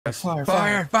Fire!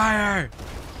 Fire! Fire!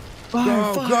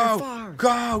 Go! Go!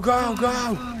 Go! Go!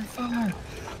 Go! Fire!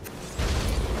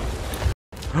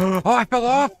 Oh, I fell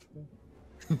off!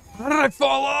 How did I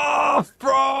fall off,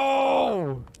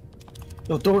 bro?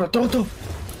 Yo, throw it!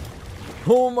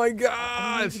 Oh my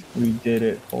god! We did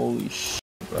it! Holy shit!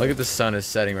 Look at the sun is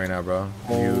setting right now, bro.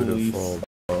 Beautiful,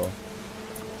 bro.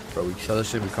 Bro, we sell this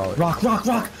shit. We call it. Rock!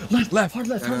 Left! Hard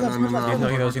left! No.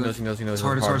 He knows. It's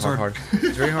hard.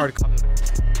 It's very hard.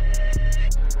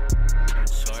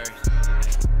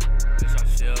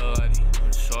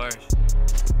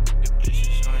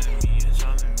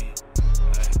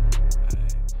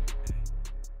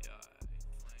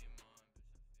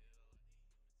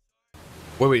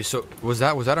 Wait, so was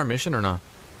that our mission or not?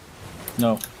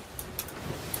 No.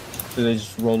 So they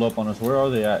just rolled up on us. Where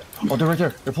are they at? Oh, they're right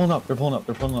there. They're pulling up.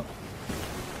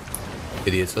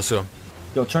 Idiots. Let's go.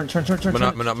 Yo, turn. Man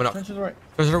up. Turn to the right.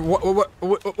 What?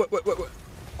 Oh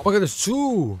my god, there's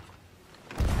two.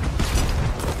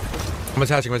 I'm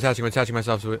attaching myself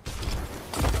to it.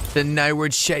 The night we're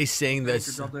chasing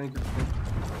this. No,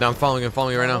 I'm following you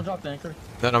right now. Drop the anchor.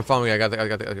 No, I'm following you. I got it. Oh,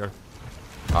 got it.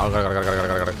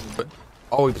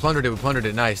 Oh, we plundered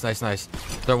it. Nice.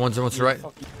 There one's to the right.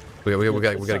 We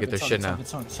gotta get their shit now.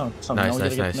 Nice.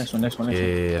 Next one.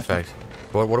 Yeah, fact.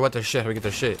 What about their shit? How do we get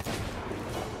their shit?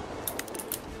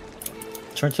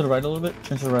 Turn to the right a little bit.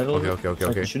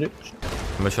 Okay. So shoot it.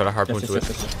 I'm gonna try to harpoon to it.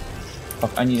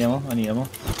 Fuck, I need ammo.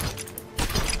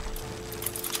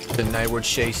 The night we're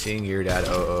chasing your dad.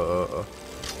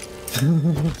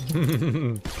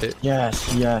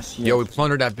 Yes. Yo, we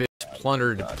plundered that bitch.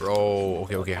 Bro.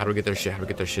 Okay. How do we get their shit?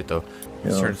 Though?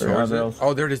 Yo, Turn towards it.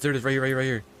 Oh, there it is. Right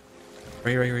here.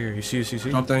 You see?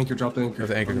 Drop the anchor. Drop the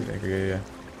anchor. Yeah.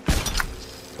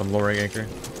 I'm lowering anchor.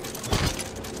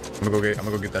 I'm gonna go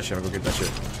get that shit.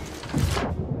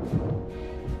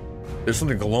 There's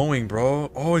something glowing,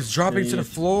 bro. Oh, it's dropping to the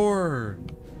floor.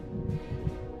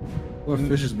 What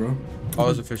fishes, bro? Oh,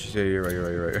 those are fishes. Yeah,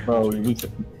 you're right. Bro, we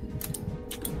could...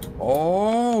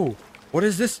 Oh, what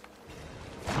is this?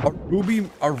 A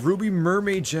ruby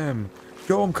mermaid gem.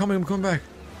 Yo, I'm coming back.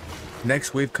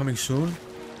 Next wave coming soon.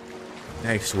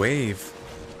 Next wave.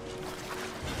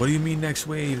 What do you mean next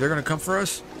wave? They're gonna come for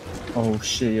us? Oh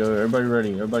shit, yo, everybody ready?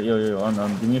 Yo,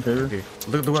 do me a favor. Okay.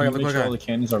 Look what I got. Make sure all the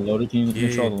cannons are loaded. Can you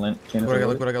make sure all the cannons are loaded?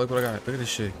 Look what I got. Look at this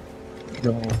shit.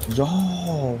 Yo. I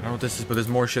don't know what this is, but there's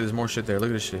more shit there. Look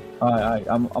at this shit. Alright.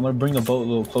 I'm gonna bring the boat a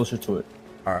little closer to it.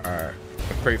 Alright. A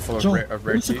crate full of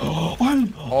rare tea.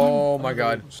 Oh my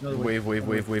god.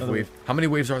 Wave. How many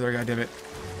waves are there, goddammit?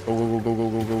 Go. I'm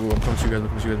coming to you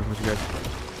guys.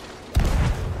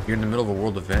 You're in the middle of a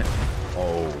world event.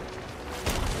 Oh.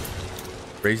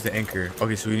 Raise the anchor.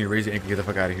 Okay, so we need to raise the anchor. Get the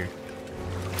fuck out of here.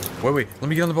 Wait. Let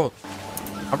me get on the boat.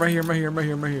 I'm right here.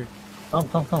 Come.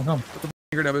 Put the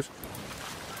anchor down, bitch.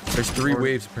 There's 3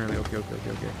 waves apparently. Okay.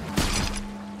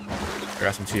 I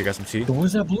got some tea. Yo, what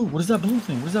is that blue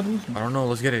thing? I don't know.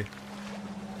 Let's get it.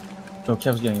 Yo,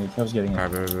 Kev's getting it.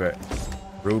 Alright, bet.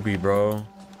 Ruby, bro.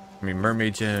 I mean,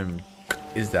 mermaid gem.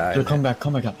 Is that? Yo, come back.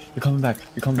 You're coming back.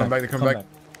 Come back.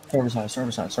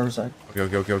 Server side.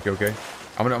 Okay.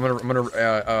 I'm gonna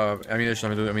ammunition.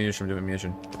 I'm gonna do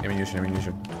ammunition.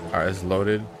 Alright, it's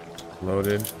loaded. Yo.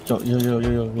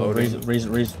 Loading. Raise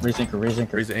anchor. Raise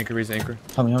the anchor.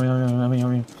 Coming.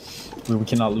 We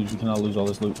cannot lose all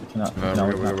this loot. We cannot. No,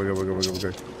 we're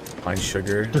good. Find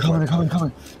sugar. They're coming.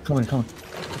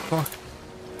 Fuck.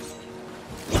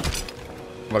 I'm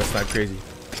about to snipe crazy.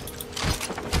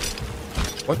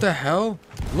 What the hell?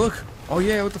 Look. Oh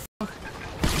yeah, what the fuck?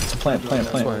 It's a plant.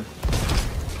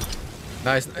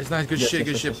 Nice. Good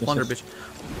shit. Plunder, bitch.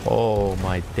 Oh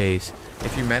my days.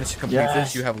 If you manage to complete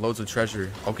this, you have loads of treasure.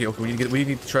 Okay. We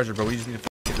need the treasure, bro. We just need to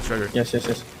get the treasure. Yes.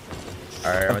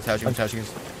 Alright, I'm attaching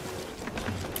this.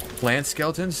 Plant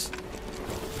skeletons?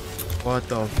 What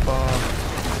the fuck?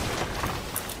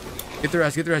 Get their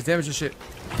ass, damage this shit.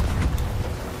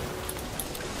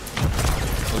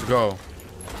 Let's go.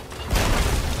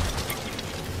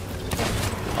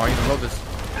 Oh, you can load this.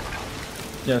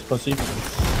 Yes, pussy.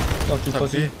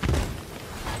 Pussy.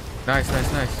 Nice.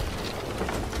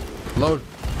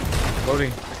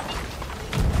 Loading.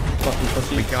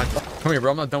 Pussy. We got. Come here,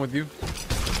 bro. I'm not done with you.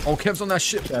 Oh, Kev's on that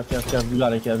shit. Kev. You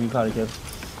got it, Kev.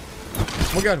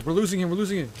 Oh my god, we're losing him. We're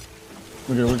good.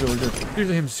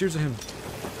 Steers to him.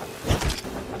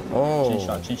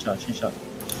 Oh. Chain shot.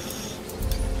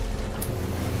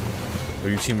 Oh,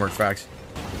 you teamwork facts.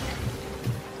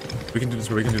 We can do this.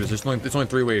 There's only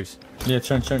 3 waves. Yeah,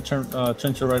 turn to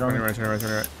the right arm. Turn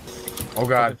right. Oh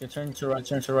god. Okay, turn to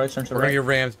the right. We're gonna get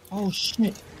rammed. Oh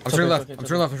shit. I'm turning left.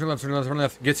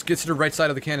 Get to the right side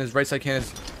of the cannons. Right side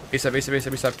cannons. ASAP, ASAP,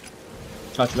 ASAP, ASAP.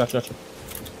 Got you.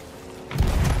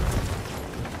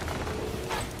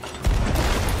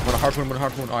 What a harpoon.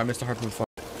 Oh, I missed the harpoon. Fuck.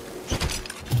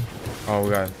 Oh,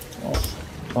 we got it.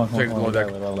 Oh, Take the below deck.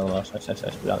 Nice.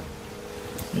 We got it.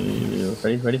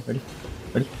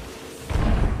 Ready.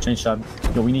 Change shot.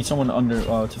 Yo, we need someone under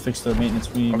to fix the maintenance.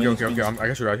 Okay. I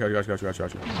got you.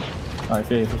 Alright,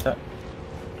 fix that.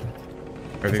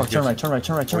 Fuck, turn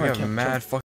right. We have mad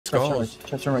fucking skulls.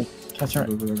 Turn right. Got you.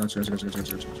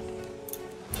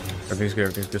 Everything's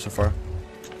good so far.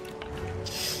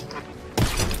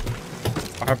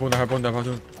 Harpoon.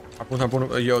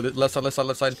 Yo, left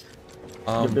side.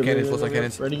 Cannons, left side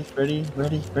cannons. Ready.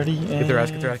 Get their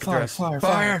ass.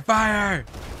 Fire!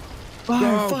 Go!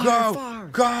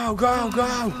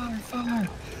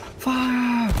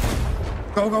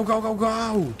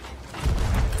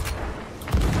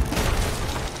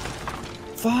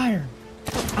 Fire!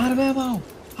 Out of ammo!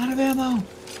 I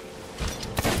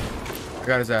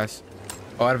got his ass.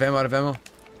 Oh, out of ammo.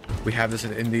 We have this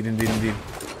indeed.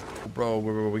 Bro,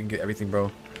 we can get everything,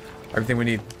 bro. Everything we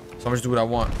need. So I'm just do what I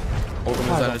want. Oh,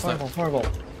 Fireball.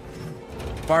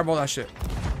 Fireball that shit.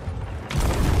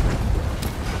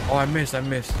 Oh, I missed.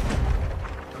 Come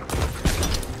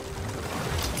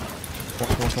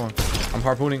on. I'm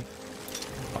harpooning.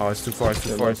 Oh, it's too far.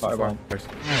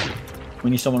 We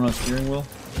need someone on the steering wheel.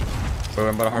 Bro,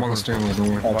 I'm about to harpoon. I'm on the steering wheel,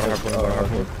 don't worry.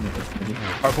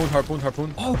 Harpoon.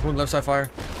 Harpoon, left side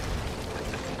fire.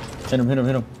 Hit him. I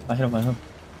hit him.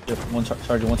 Yep, one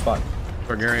charge in one spot.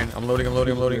 Targaryen. I'm loading.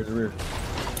 Rear.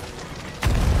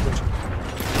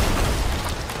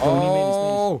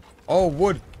 Oh,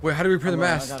 wood. Wait, how do we repair the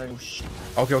mast? Okay. I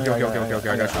got you.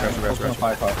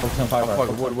 Focus on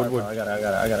firepower. Wood. I got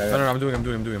it. No, I'm doing.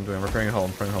 I'm repairing a hull.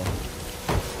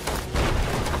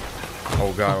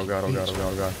 Oh god.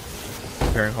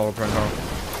 Repairing hull.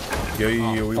 Yo,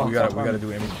 we gotta do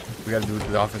the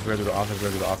offense. We gotta do the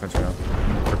offense right now.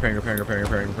 Repairing.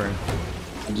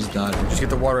 I just died. Just get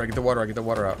the water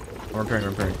out. I'm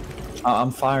repairing.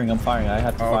 I'm firing. I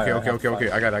have to fire.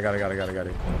 Okay. I got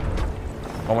it.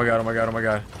 Oh my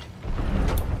god.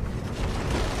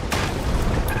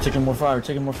 Taking more fire.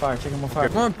 Come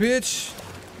on, bitch.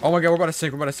 Oh my god, we're about to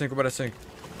sink. No,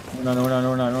 we're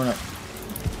not.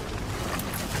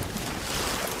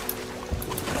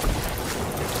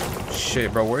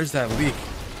 Shit, bro, where's that leak?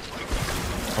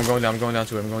 I'm going down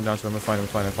to it. I'm gonna find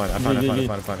it. I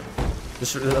find it.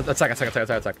 Just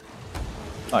attack.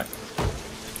 Alright.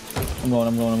 I'm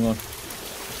going.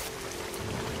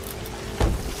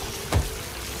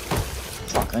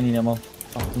 Fuck, I need ammo.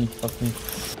 Fuck me.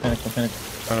 Panic.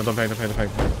 No, don't panic.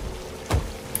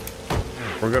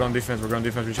 We're good on defense. We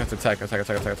just have to attack.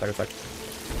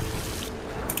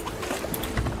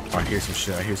 Oh, I hear some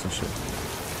shit.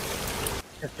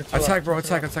 Attack, bro.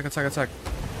 Attack.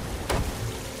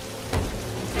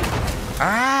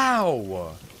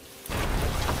 Ow!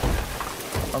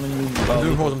 I'm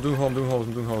doing holes.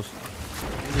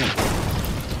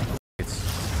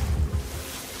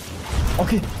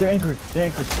 Okay, they're anchored.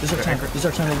 This is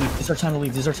our time to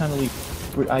leave.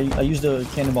 I used a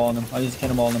cannonball on them.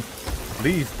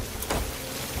 Leave.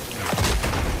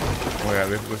 Oh yeah,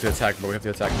 we have to attack, bro.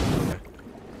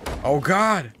 Oh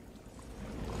god!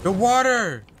 The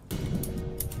water!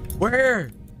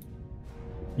 Where?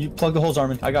 You plug the holes,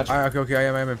 Armin. I got you. Okay, I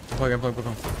am. Plug.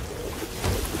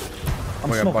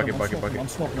 I'm smoking. I'm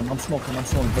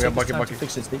smoking. Bucket.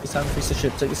 Fix it. Take this time to fix the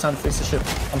ship.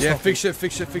 Yeah, fix shit.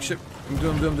 I'm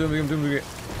doing it.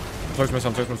 Touch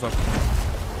myself.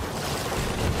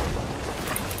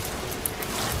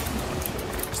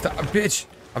 Stop, bitch!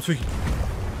 I'm tweaking.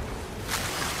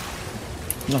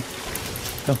 No.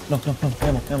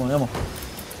 Ammo.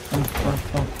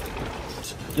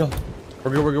 Yo.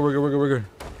 We're good.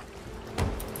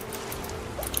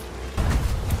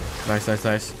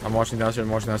 Nice. I'm watching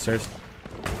downstairs.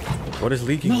 What is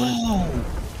leaking? No!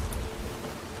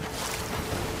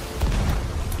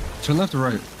 Turn left or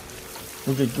right?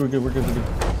 We're good.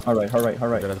 Alright.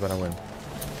 That's about to win.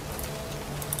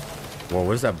 Whoa,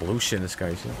 what is that blue shit in the sky?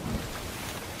 You see?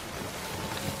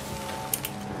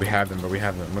 We have them. I'm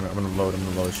gonna load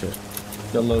shit.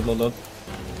 Yo, load.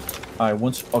 Alright,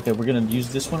 we're gonna use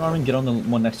this one, Armin. Get on the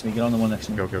one next to me.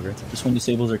 Okay. This one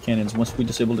disables our cannons. Once we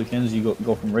disable the cannons, you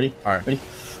go from ready. Alright. Ready?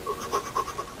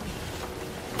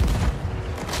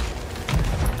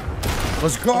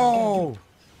 Let's go!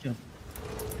 Yeah.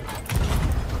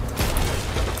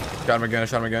 Shot him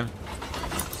again.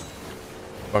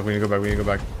 Fuck, we need to go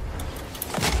back.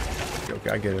 Okay,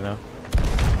 I get it now.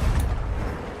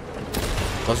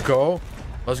 Let's go.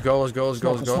 Smoke.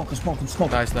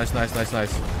 Nice.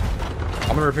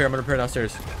 I'm gonna repair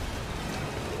downstairs.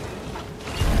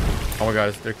 Oh my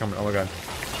god, they're coming. Oh my god.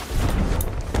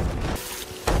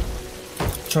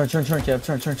 Turn, Kev,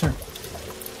 turn.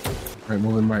 Right,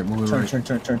 moving right. Turn.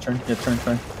 Yeah,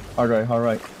 turn. Hard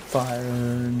right. Fire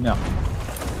now.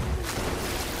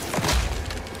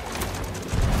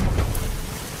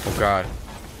 Oh god.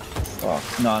 Oh,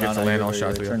 no. Land all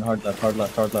shots. Turn hard left. I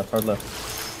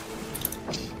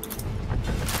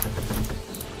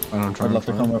don't try Hard left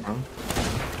to come up.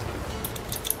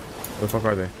 Where the fuck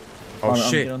are they? Oh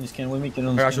shit. Get on this can with me.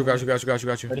 I got you.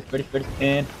 Ready.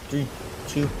 And 3,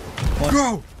 2, 1.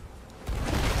 Go!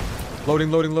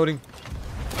 Loading.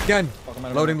 Again.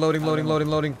 Loading.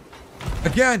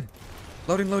 Again.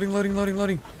 Loading. Again.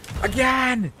 Loading.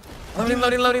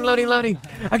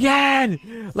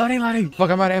 Again. Loading. Fuck,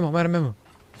 I'm out of ammo.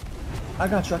 I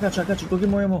got you. Go get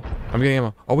more ammo. I'm getting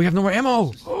ammo. Oh, we have no more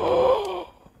ammo. Oh,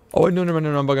 no.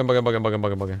 I'm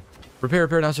bugging. Repair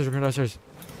downstairs.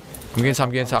 I'm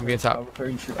getting top. I'll repair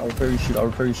you shoot.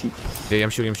 Yeah, I'm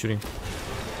shooting.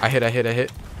 I hit.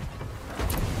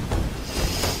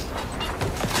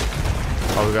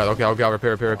 Oh god, okay, I'll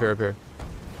repair.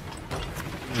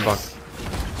 Fuck.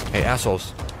 Hey,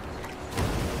 assholes.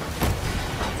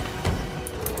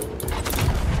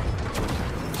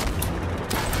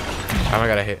 I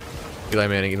got a hit. Eli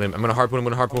Manning. I'm gonna harpoon.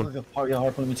 Yeah,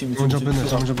 harpoon me too. Someone jump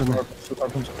in there.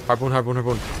 Harpoon.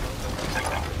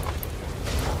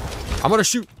 I'm gonna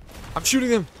shoot. I'm shooting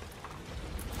them.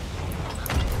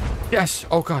 Yes.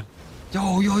 Oh god.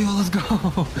 Yo, let's go.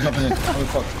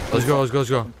 Let's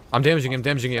go. I'm damaging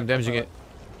it.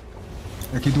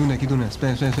 Yeah, keep doing that.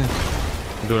 Spam.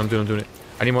 I'm doing it.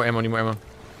 I need more ammo.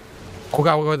 Oh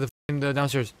god, we'll go to the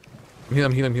downstairs. I'm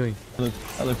healing. I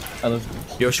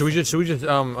live. Yo, should we just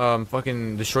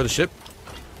fucking destroy the ship?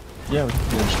 Yeah,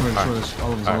 destroy this.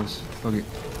 All of the zones. Fuck it.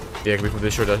 Yeah, before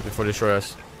they destroy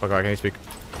us. Fuck, I can't speak.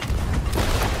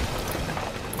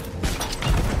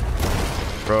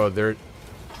 Bro, their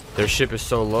ship is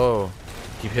so low.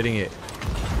 Keep hitting it.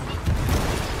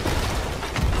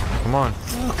 Come on.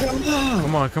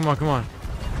 Oh, Come on.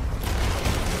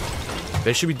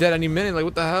 They should be dead any minute. Like,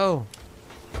 what the hell?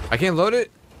 I can't load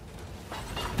it?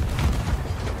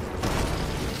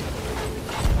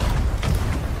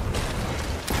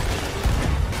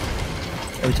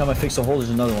 Every time I fix a hole, there's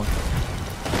another one.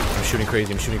 I'm shooting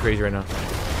crazy right now.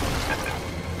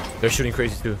 They're shooting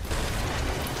crazy too.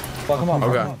 Fuck, come on.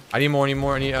 Oh god. I need more. I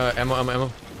need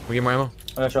ammo. We get more ammo.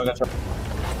 I got you.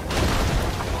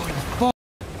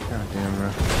 God damn,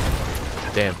 bro.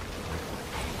 Damn.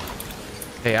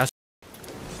 Hey, ass.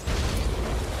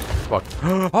 Fuck.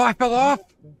 Oh, I fell off!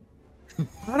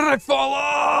 How did I fall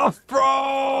off,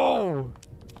 bro?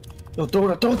 Yo, throw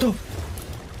it.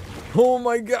 Oh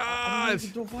my god!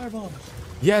 Throw firebombs.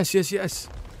 Yes.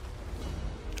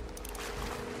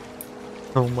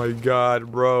 Oh my god,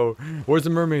 bro. Where's the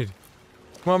mermaid?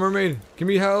 Come on, mermaid. Give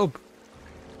me help.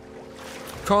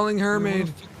 Calling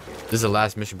mermaid. This is the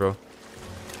last mission, bro.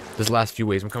 This is the last few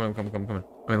waves. I'm coming. I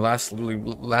mean, last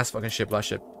fucking ship, last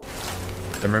ship.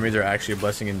 The mermaids are actually a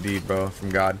blessing indeed, bro, from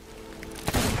God.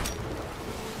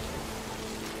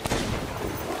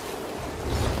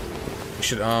 We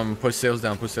should put sails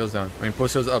down. I mean, put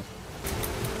sails up.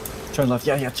 Turn left.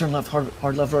 Yeah, turn left.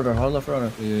 Hard left rudder.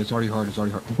 Yeah, it's already hard.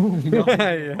 Yeah.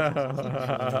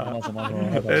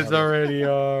 It's already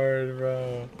hard,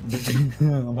 bro.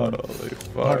 Holy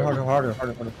fuck. Harder.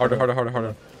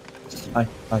 Hi.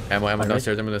 Ammo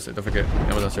downstairs. Don't forget.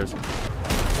 Ammo downstairs.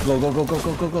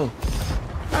 Go.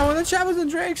 I want the Chavos and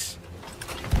Drakes.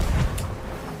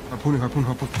 Harpooning.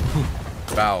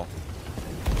 Bow.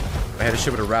 I had a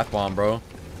shit with a wrath bomb, bro.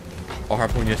 Oh,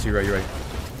 harpoon. Yes, you're right.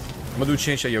 I'm gonna do a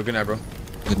chain shot, yo. Good night, bro.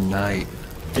 Good night.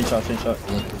 Chain shot.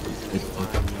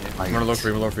 I'm gonna look for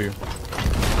you.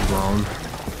 Brown.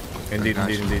 Indeed.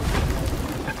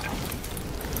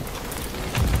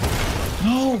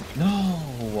 No.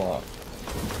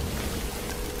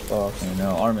 Okay,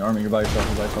 no. Army, you're by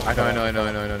yourself. I know.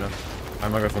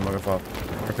 I'm not gonna fall.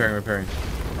 Repairing.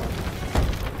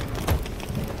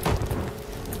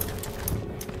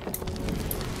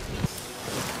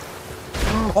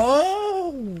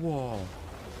 Oh!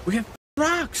 We have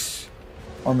rocks!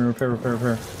 Army, repair.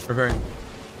 Repairing.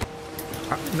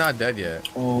 I'm not dead yet.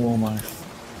 Oh my.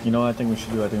 You know what I think we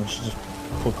should do? I think we should just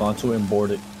hook onto it and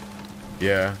board it.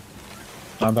 Yeah.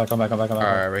 I'm back.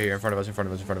 Alright, right here, in front of us.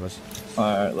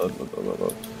 Alright, look.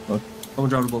 I'm gonna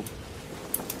drive the boat.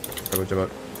 Jump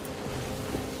out.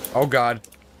 Oh god.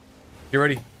 Get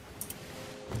ready.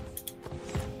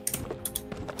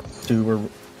 Dude, we're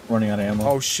running out of ammo.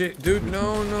 Oh shit, dude,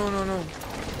 no.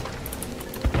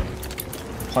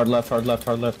 Hard left, hard left,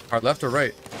 hard left. Hard left or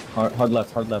right? Hard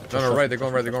left, hard left. No, right. They're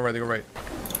going right. They're going right. They're going right.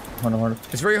 Hard.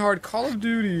 It's very hard. Call of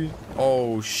Duty.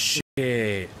 Oh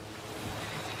shit!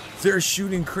 They're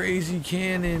shooting crazy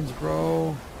cannons,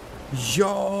 bro. Yo!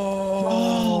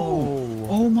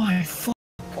 Oh my fuck!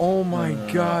 Oh my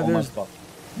god! Oh my There's fuck!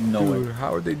 No dude, way.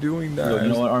 how are they doing that? Yo,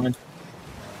 you know what, Armin?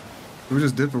 We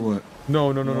just did for what?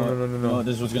 No. No,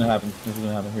 this is what's gonna happen. This is what's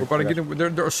gonna happen. Here, We're about to get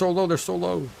them. They're so low. They're so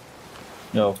low.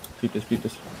 Yo, peep this.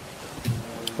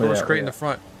 Source crate in the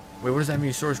front. Wait, what does that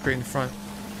mean? Source crate in the front.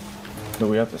 No,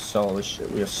 we have to sell all this shit.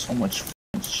 We have so much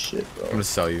f***ing shit, bro. I'm gonna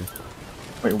sell you.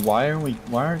 Wait, why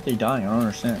aren't they dying? I don't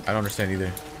understand. I don't understand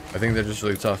either. I think they're just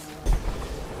really tough.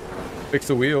 Fix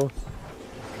the wheel.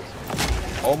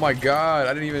 Oh my god,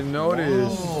 I didn't even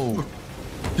notice. Whoa.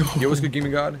 Yo, what's good,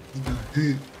 Gaming God?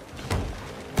 Hit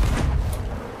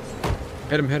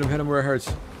him where it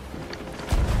hurts.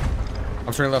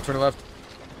 I'm turning left.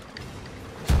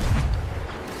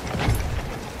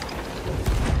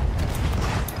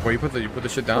 Wait, you put the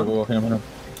shit down? Go, hit him. Oh,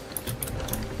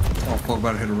 fuck,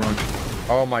 about to hit a rock.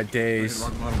 Oh my days.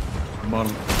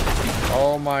 Bottom.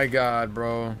 Oh my god,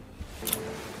 bro.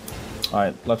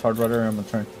 Alright, left hard rudder, I'm gonna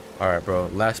turn. Alright, bro.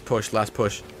 Last push. Last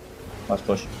push.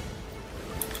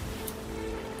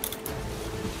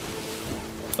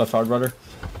 Left hard rudder.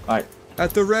 Alright.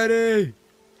 At the ready!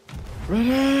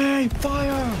 Ready!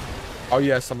 Fire! Oh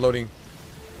yes, I'm loading.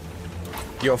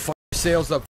 Yo, fuck their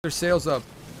sails up. Their sails up.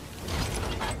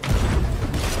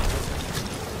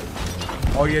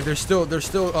 Oh yeah, there's still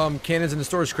cannons in the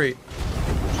storage crate.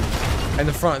 And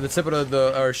the front, the tip of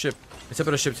the ship. The tip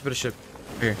of the ship.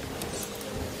 Here.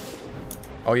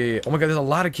 Oh yeah. Oh my god, there's a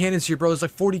lot of cannons here, bro. There's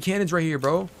like 40 cannons right here,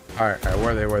 bro. Alright,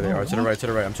 where are they? Alright, to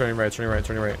the right. I'm turning right.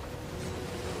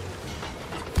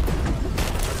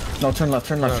 No, turn left.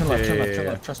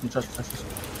 Yeah. Trust me.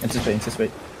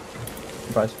 Anticipate.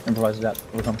 Improvise that.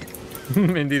 We'll come.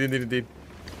 Indeed.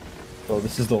 Bro,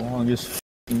 this is the longest.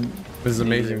 This is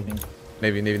amazing.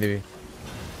 Navy.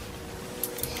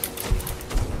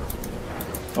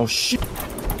 Oh shit.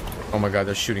 Oh my god,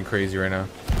 they're shooting crazy right now.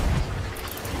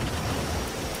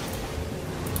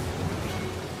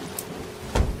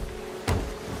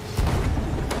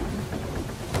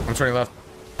 I'm turning left.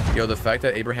 Yo, the fact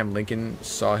that Abraham Lincoln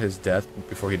saw his death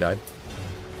before he died.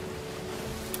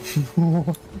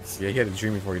 Yeah, he had a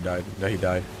dream before he died. That he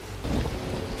died.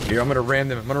 Yo, I'm gonna ram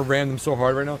them so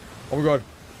hard right now. Oh my god.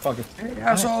 Fuck it. Hey,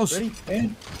 assholes! Ready?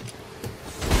 And...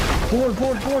 Board.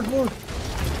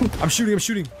 I'm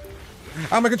shooting.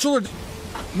 Ah, my controller!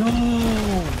 No,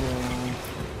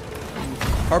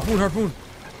 bro. Harpoon.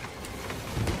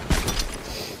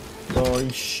 Bro, are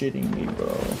you shitting me,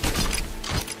 bro?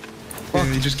 Yeah,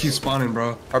 they just keep spawning,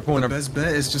 bro. Harpoon. The best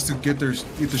bet is just to get their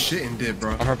shit and dip,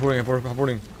 bro. I'm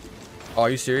harpooning. Oh, are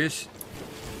you serious?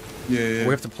 Yeah. We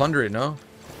have to plunder it, no?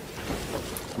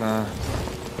 Nah.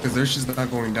 Because their shit's not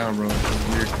going down, bro. It's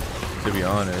weird. To be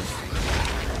honest.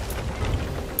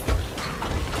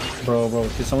 Bro,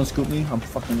 can someone scoop me? I'm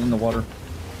fucking in the water.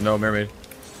 No, mermaid.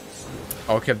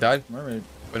 Oh, Kev died? Mermaid.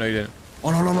 Oh, no, you didn't.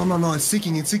 Oh, no. It's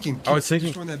sinking. Oh, it's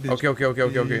sinking? That bitch.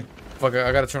 Okay. Fuck,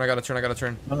 I gotta turn.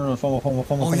 No,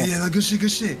 FOMO. Yeah, good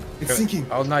shit. It's sinking.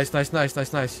 Oh, nice.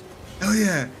 Hell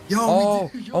yeah. Yo,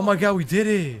 Oh my god, we did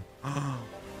it.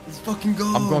 Let's fucking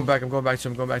go. I'm going back to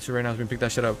him right now. So we can pick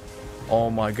that shit up.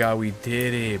 Oh my god, we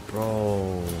did it,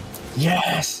 bro.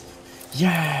 Yes.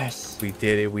 We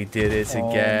did it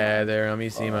together. Let me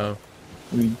see, Mo.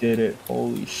 We did it.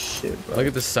 Holy shit, bro. Look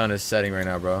at the sun is setting right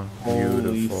now, bro.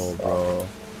 Beautiful, bro.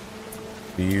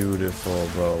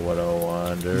 What a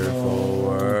wonderful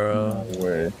world. No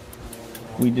way.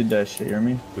 We did that shit, you hear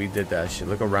me? We did that shit.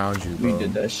 Look around you, bro. We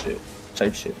did that shit.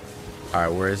 Type shit.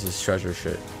 Alright, where is this treasure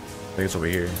shit? I think it's over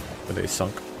here. Where they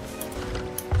sunk.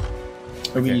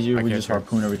 It'd be easier if we just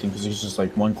harpoon everything because it's just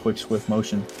like one quick, swift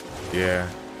motion. Yeah.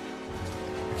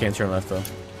 I can't turn left though.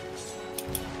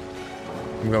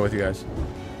 I'm going with you guys.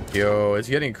 Yo, it's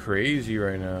getting crazy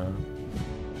right now.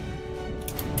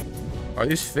 Are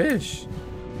these fish?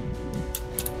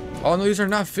 Oh no, these are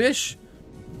not fish.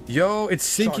 Yo, it's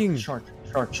sinking. Shark.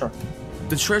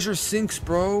 The treasure sinks,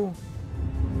 bro.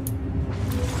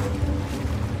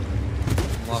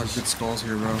 A lot of good skulls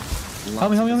here, bro.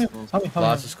 Help me.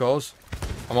 Lots of skulls.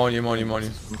 I'm on you. We're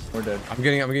dead. I'm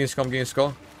getting a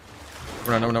skull.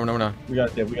 No. We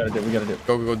got a dip.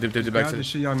 Go, dip back to the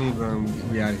shit y'all need, bro.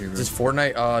 We out of here, bro. Is this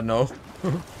Fortnite? No.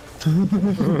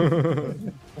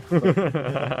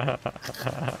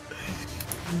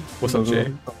 What's up,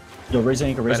 Jay? Yo, raise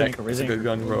anchor. Good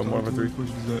gun, bro. More of a 3.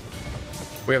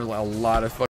 We have a lot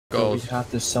of fucking skulls. We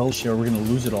have to sell shit or we're gonna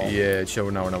lose it all. Yeah,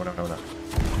 chill. No.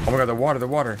 Oh my god, the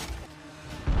water.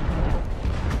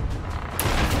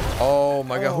 Oh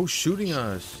my god, who's shooting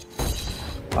us?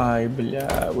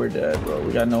 Yeah, we're dead, bro.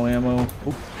 We got no ammo.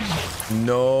 Oop.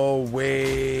 No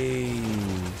way.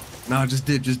 No, just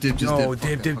dip, just dip. No,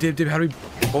 dip. How do we?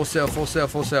 Full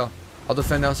sail. I'll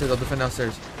defend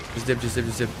downstairs. Just dip.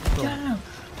 Yeah,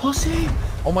 pussy.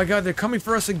 Oh my god, they're coming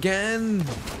for us again.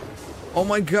 Oh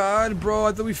my god, bro.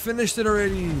 I thought we finished it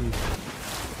already.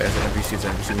 It's an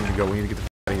NPC. We need to go. We need to get the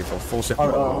out of here. Full sail.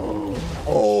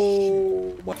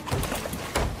 Oh my.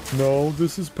 No,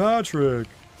 this is Patrick.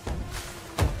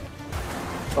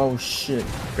 Oh shit.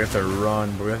 We have to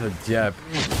run, but we have to dip.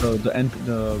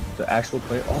 The actual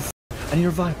player. Oh, I need to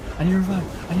revive.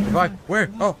 Revive? Where?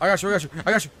 Oh, I got you.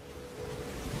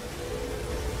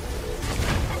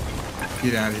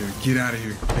 Get out of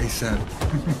here.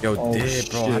 ASAP. Yo, Oh, dip,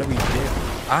 bro. shit. How do we dip?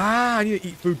 Ah, I need to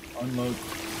eat food. Unload.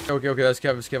 Okay, that's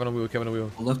Kevin on the wheel.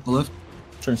 The left.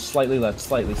 Turn slightly left,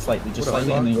 slightly, just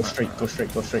slightly, and then go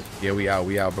straight. Yeah, we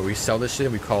out, bro. We sell this shit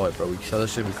and we call it, bro.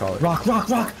 Rock.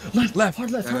 Left.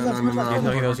 Hard left.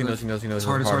 No, he knows. It's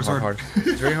hard.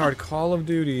 It's very hard. Call of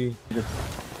Duty.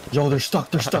 Yo, they're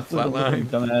stuck. Flatline.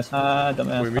 Dumbass.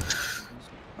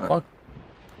 Fuck.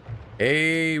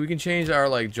 Hey, we can change our,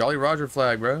 like, Jolly Roger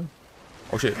flag, bro.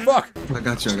 Oh, shit. Fuck. I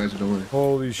got you, don't worry.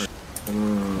 Holy shit.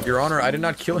 Your Honor, I did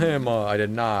not kill him. I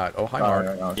did not. Oh, hi,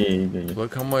 Mark. Yeah.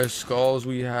 Look how much skulls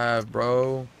we have,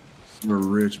 bro. We're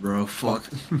rich, bro. Fuck.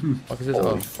 Fuck is this? Holy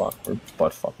Oh, fuck, we're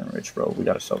butt fucking rich, bro. We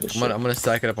gotta sell this shit. I'm gonna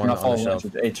stack it up on Turn off all the shelf.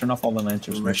 lanterns. Hey, turn off all the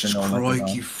lanterns. Make sure Rich no one lets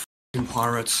crikey, it fucking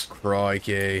pirates.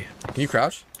 Crikey. Can you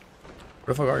crouch?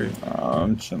 Where the fuck are you?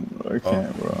 on. I can't, bro. I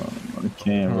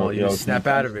can't, bro. Well, you snap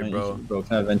out of it, bro.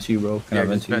 Can I vent to you, bro? Can I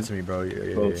vent to you? Vent to me, bro.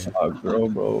 Yeah.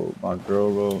 My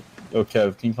girl, bro. Yo,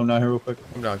 Kev, can you come down here real quick?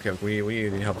 I'm down, Kev. We need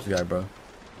to help this guy, bro.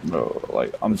 Bro,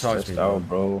 like, I'm Talk to stressed me, bro. out,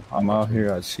 bro. I'm out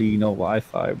here, I see no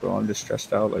Wi-Fi, bro. I'm just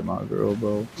stressed out like my girl,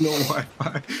 bro. No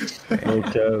Wi-Fi.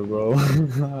 Okay, bro.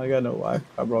 I got no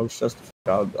Wi-Fi, bro. I'm stressed the fuck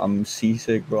out. I'm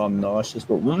seasick, bro. I'm nauseous,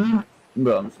 bro.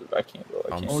 Bro, I can't, bro.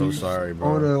 I I'm can't. so sorry,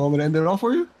 bro. Want me to end it off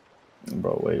for you?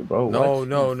 Bro, wait, bro. No, what?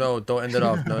 no. Don't end it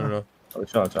off. No. Oh,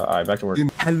 chill. Alright, back to work.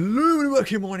 Hello and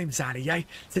welcome, my name's Andy, yeah?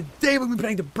 Today we'll be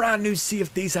playing the brand new Sea of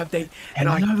Thieves update. And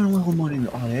I don't know what morning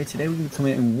on there. Today we're going to be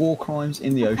committing war crimes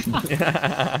in the ocean.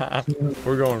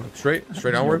 We're going straight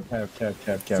onward.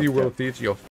 Sea World Thieves,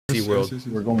 yo. Sea World.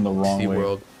 We're going the wrong Sea way.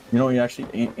 World. You know, you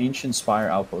actually ancient spire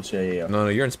outpost. Yeah. No,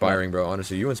 you're inspiring, bro.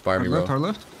 Honestly, you inspire me, bro. Hard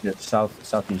left? Yeah,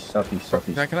 southeast.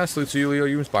 Can I salute to you, Leo?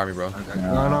 You inspire me, bro. Okay.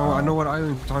 No, I know what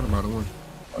island you're talking about. Don't worry.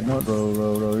 Oh, no,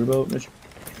 row your boat, bitch.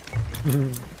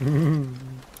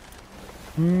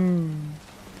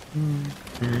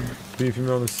 Being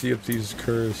female on the Sea of Thieves is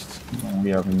cursed. We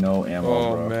have no ammo,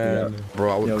 Oh, bro. man. Bro,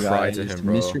 I would cry to him,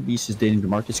 bro. Mr. Beast is dating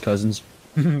DeMarcus Cousins.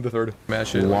 The third.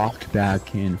 Mash it. Locked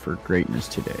back in for greatness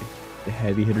today. The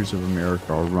heavy hitters of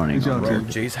America are running. Good job, Bro,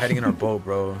 dude. Jay's hiding in our boat,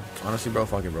 bro. Honestly, bro,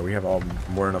 fuck it, bro. We have all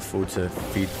more than enough food to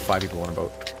feed 5 people on a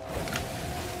boat.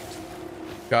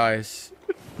 Guys,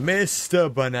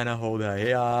 Mr. Banana Holder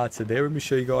here. Today we're going to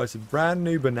show you guys a brand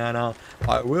new banana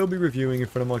I will be reviewing in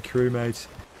front of my crewmates.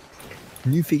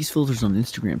 New face filters on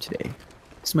Instagram today.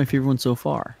 This is my favorite one so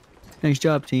far. Nice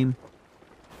job, team.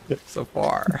 So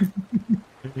far.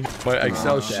 My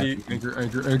Excel sheet.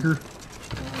 Anchor.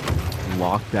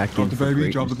 Lock back Drop in the for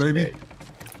baby, drop the greatness baby. today.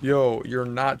 Yo, you're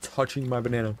not touching my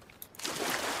banana.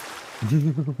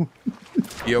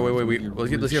 Yo, wait.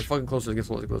 Let's get fucking closer. Let's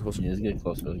get closer. Yeah, let's get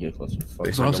closer. Fuck.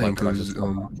 That's what I'm saying, cause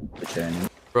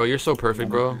Bro, you're so perfect,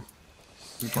 bro.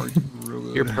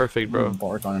 You're perfect, bro.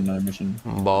 Bark on another mission.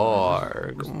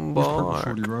 Bark.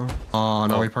 Shorty, bro. Oh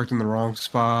no, we parked in the wrong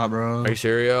spot, bro. Are you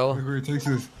serial? Where it takes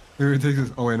us.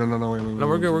 Oh wait, no, wait. No,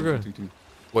 we're good.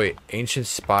 Wait, Ancient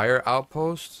Spire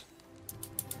Outpost?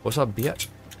 What's up, bitch?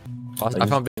 I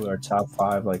found bitch. Our top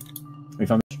 5, like, we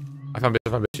found. I found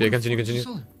bitch. Yeah,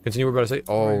 continue, we're about to say.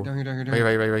 Oh, Down here.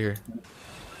 right here.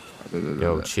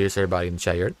 Yo, cheers everybody in the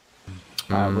chat yard.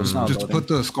 Just put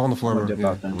the skull on the floor, bro.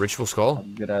 Yeah. Ritual Skull?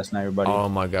 Good ass night, everybody. Oh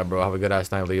my god, bro. Have a good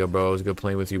ass night, Leo, bro. It was good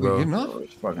playing with you, bro. Getting up?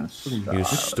 It's fucking You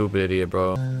stupid idiot,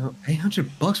 bro.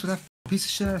 $800 for that piece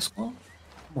of shit ass skull?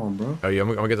 Come on, bro. Oh, yeah,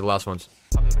 I'm gonna get the last ones.